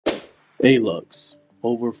A-Lux,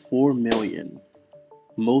 over 4 million.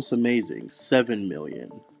 Most amazing, 7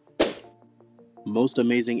 million. Most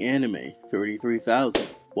amazing anime, 33,000.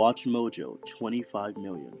 Watch Mojo, 25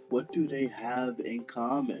 million. What do they have in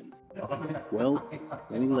common? Well,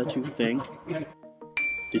 let me let you think.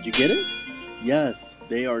 Did you get it? Yes,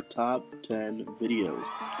 they are top 10 videos.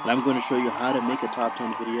 And I'm going to show you how to make a top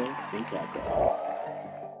 10 video in CapCut.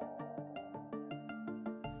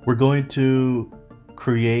 We're going to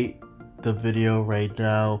create the video right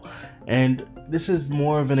now, and this is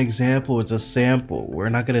more of an example. It's a sample. We're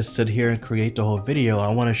not going to sit here and create the whole video. I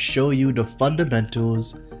want to show you the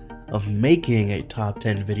fundamentals of making a top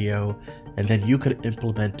 10 video, and then you could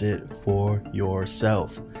implement it for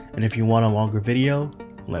yourself. And if you want a longer video,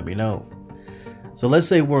 let me know. So let's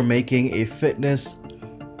say we're making a fitness.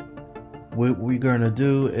 What we're going to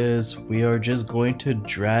do is we are just going to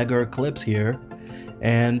drag our clips here,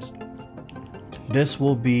 and this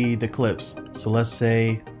will be the clips. So let's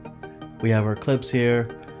say we have our clips here,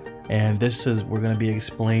 and this is, we're going to be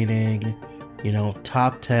explaining,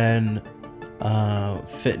 top 10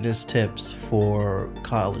 fitness tips for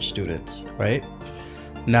college students, right?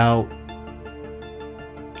 Now,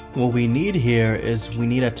 what we need here is we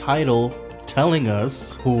need a title telling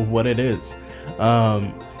us what it is.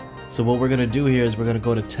 So what we're going to do here is we're going to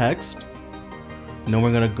go to text, and then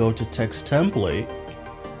we're going to go to text template,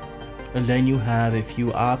 and then you have a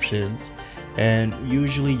few options, and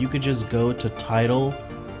usually you could just go to title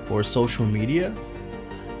or social media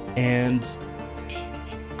and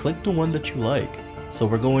click the one that you like. So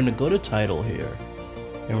we're going to go to title here,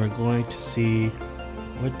 and we're going to see,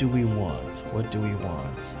 what do we want? What do we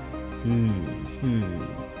want?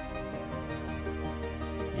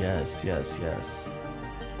 Yes.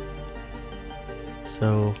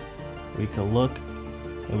 So we can look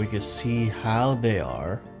and we can see how they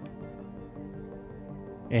are.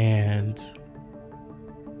 And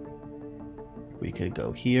we could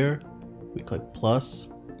go here, we click plus,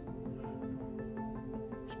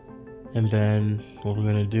 and then what we're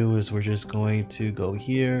going to do is we're just going to go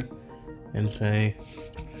here and say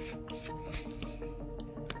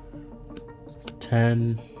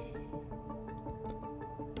 10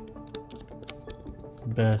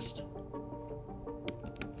 best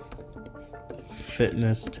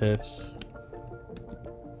fitness tips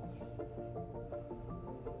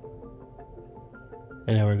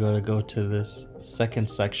and then we're going to go to this second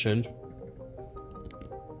section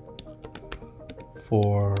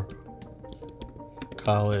for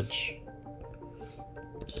college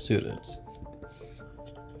students.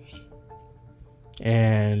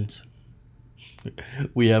 And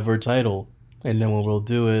we have our title. And then what we'll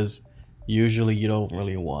do is, usually you don't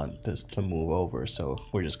really want this to move over, so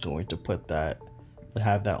we're just going to put that and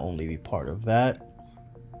have that only be part of that.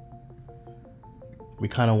 We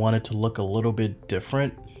kind of want it to look a little bit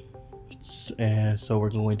different, and so we're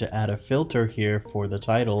going to add a filter here for the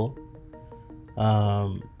title.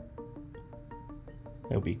 And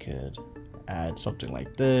we could add something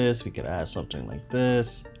like this. We could add something like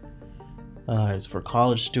this. It's for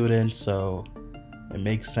college students, so it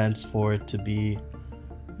makes sense for it to be,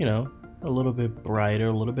 a little bit brighter,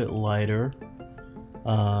 a little bit lighter.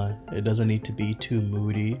 It doesn't need to be too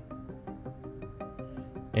moody.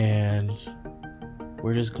 And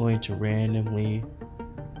we're just going to randomly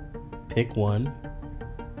pick one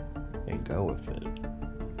and go with it.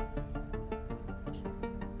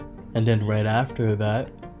 And then right after that,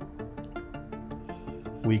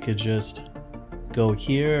 we could just go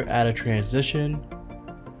here, add a transition.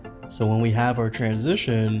 So when we have our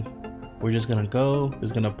transition, we're just gonna go,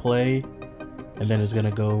 it's gonna play, and then it's gonna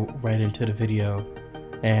go right into the video.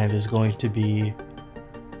 And there's going to be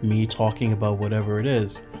me talking about whatever it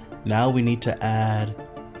is. Now we need to add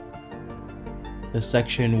the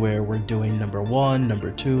section where we're doing number 1,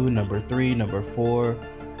 number 2, number 3, number 4,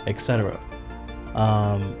 etc.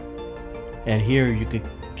 And here you could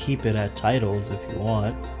keep it at titles if you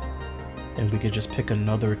want, and we could just pick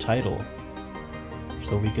another title.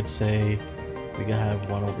 So we could say, we could have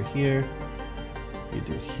one over here, you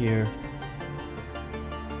do here,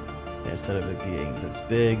 and instead of it being this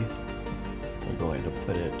big, we're going to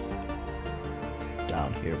put it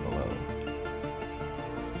down here below.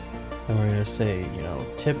 And we're going to say,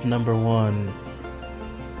 tip number 1.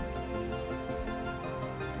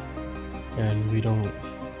 And we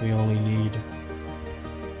only need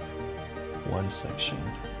one section.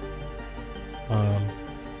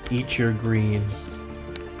 Eat your greens.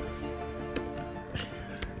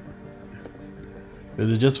 This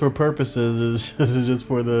is just for purposes. This is just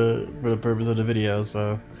for the purpose of the video.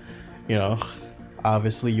 So,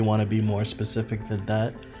 obviously you want to be more specific than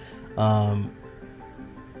that.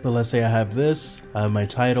 But let's say I have this, I have my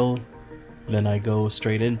title, then I go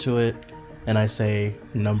straight into it and I say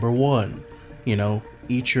number 1,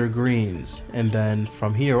 eat your greens. And then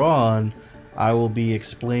from here on, I will be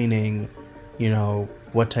explaining,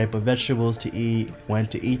 what type of vegetables to eat, when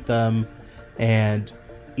to eat them. And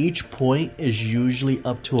each point is usually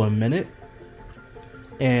up to a minute.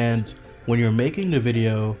 And when you're making the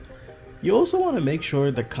video, you also want to make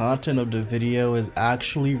sure the content of the video is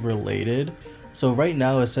actually related. So right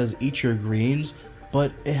now it says eat your greens,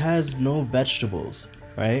 but it has no vegetables,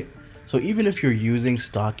 right? So even if you're using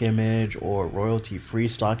stock image or royalty-free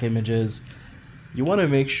stock images, you want to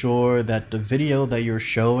make sure that the video that you're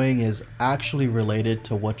showing is actually related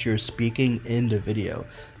to what you're speaking in the video.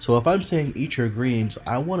 So if I'm saying eat your greens,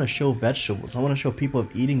 I want to show vegetables. I want to show people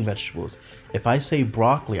eating vegetables. If I say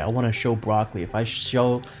broccoli, I want to show broccoli. If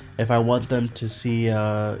I want them to see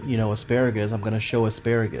asparagus, I'm going to show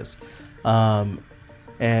asparagus.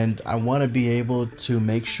 And I want to be able to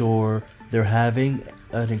make sure they're having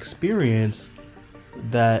an experience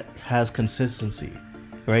that has consistency.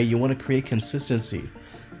 Right? You want to create consistency.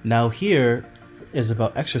 Now here is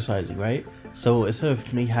about exercising, right? So instead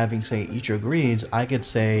of me saying eat your greens, I could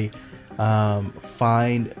say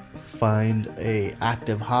find a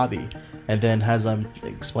active hobby. And then as I'm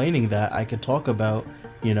explaining that, I could talk about,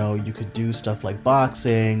 you could do stuff like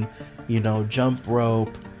boxing, jump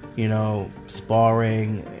rope,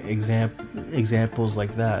 sparring, examples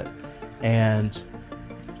like that. And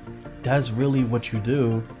that's really what you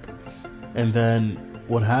do. And then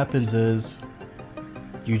what happens is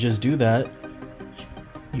you just do that,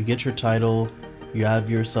 you get your title, you have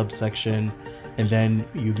your subsection, and then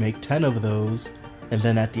you make 10 of those, and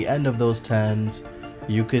then at the end of those 10s,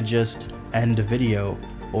 you could just end the video,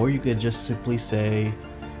 or you could just simply say,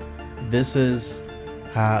 this is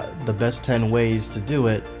the best 10 ways to do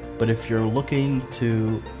it. But if you're looking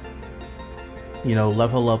to,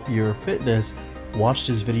 level up your fitness, watch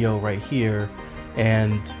this video right here,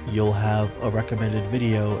 and you'll have a recommended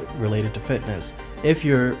video related to fitness. If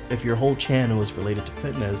your whole channel is related to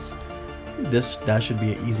fitness, that should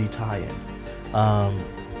be an easy tie-in,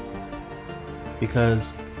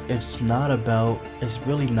 because it's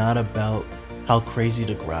really not about how crazy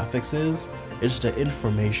the graphics is. It's the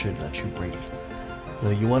information that you bring. So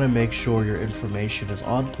you want to make sure your information is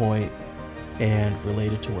on point and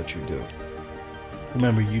related to what you do.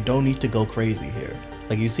 Remember, you don't need to go crazy here.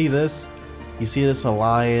 Like you see this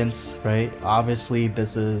alliance, right? Obviously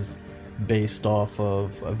this is based off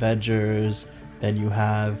of Avengers. Then you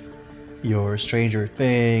have your Stranger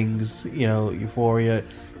Things, Euphoria.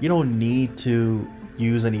 You don't need to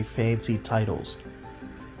use any fancy titles.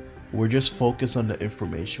 We're just focused on the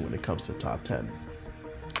information when it comes to top 10.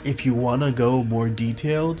 If you want to go more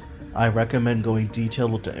detailed, I recommend going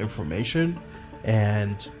detailed with the information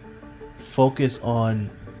and focus on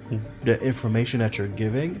the information that you're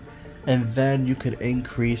giving, and then you could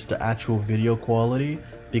increase the actual video quality,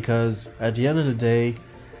 because at the end of the day,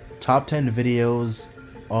 top 10 videos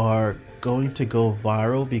are going to go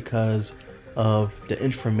viral because of the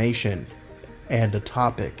information and the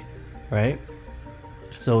topic, right?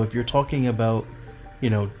 So if you're talking about,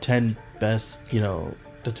 10 best,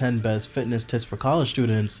 the 10 best fitness tips for college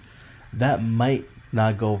students, that might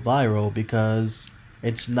not go viral because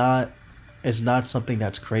it's not something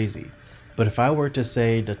that's crazy. But if I were to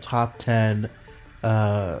say the top 10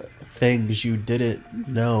 things you didn't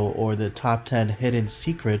know, or the top 10 hidden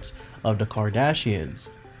secrets of the Kardashians,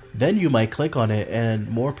 then you might click on it, and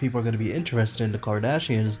more people are going to be interested in the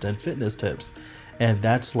Kardashians than fitness tips, and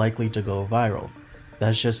that's likely to go viral.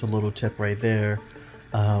 That's just a little tip right there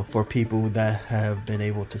for people that have been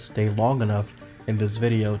able to stay long enough in this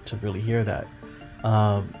video to really hear that.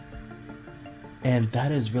 And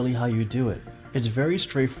that is really how you do it. It's very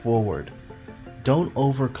straightforward. Don't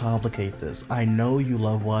overcomplicate this. I know you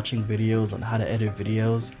love watching videos on how to edit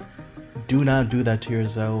videos. Do not do that to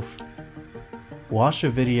yourself. Watch a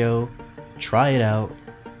video, try it out,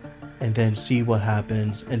 and then see what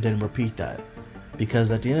happens, and then repeat that. Because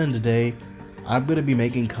at the end of the day, I'm going to be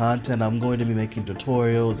making content, I'm going to be making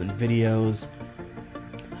tutorials and videos.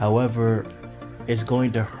 However, it's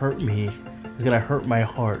going to hurt me, it's going to hurt my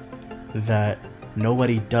heart that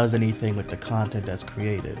nobody does anything with the content that's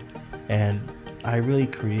created. And I really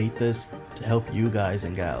create this to help you guys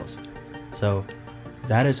and gals. So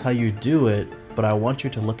that is how you do it, but I want you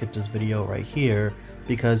to look at this video right here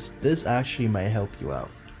because this actually might help you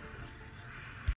out.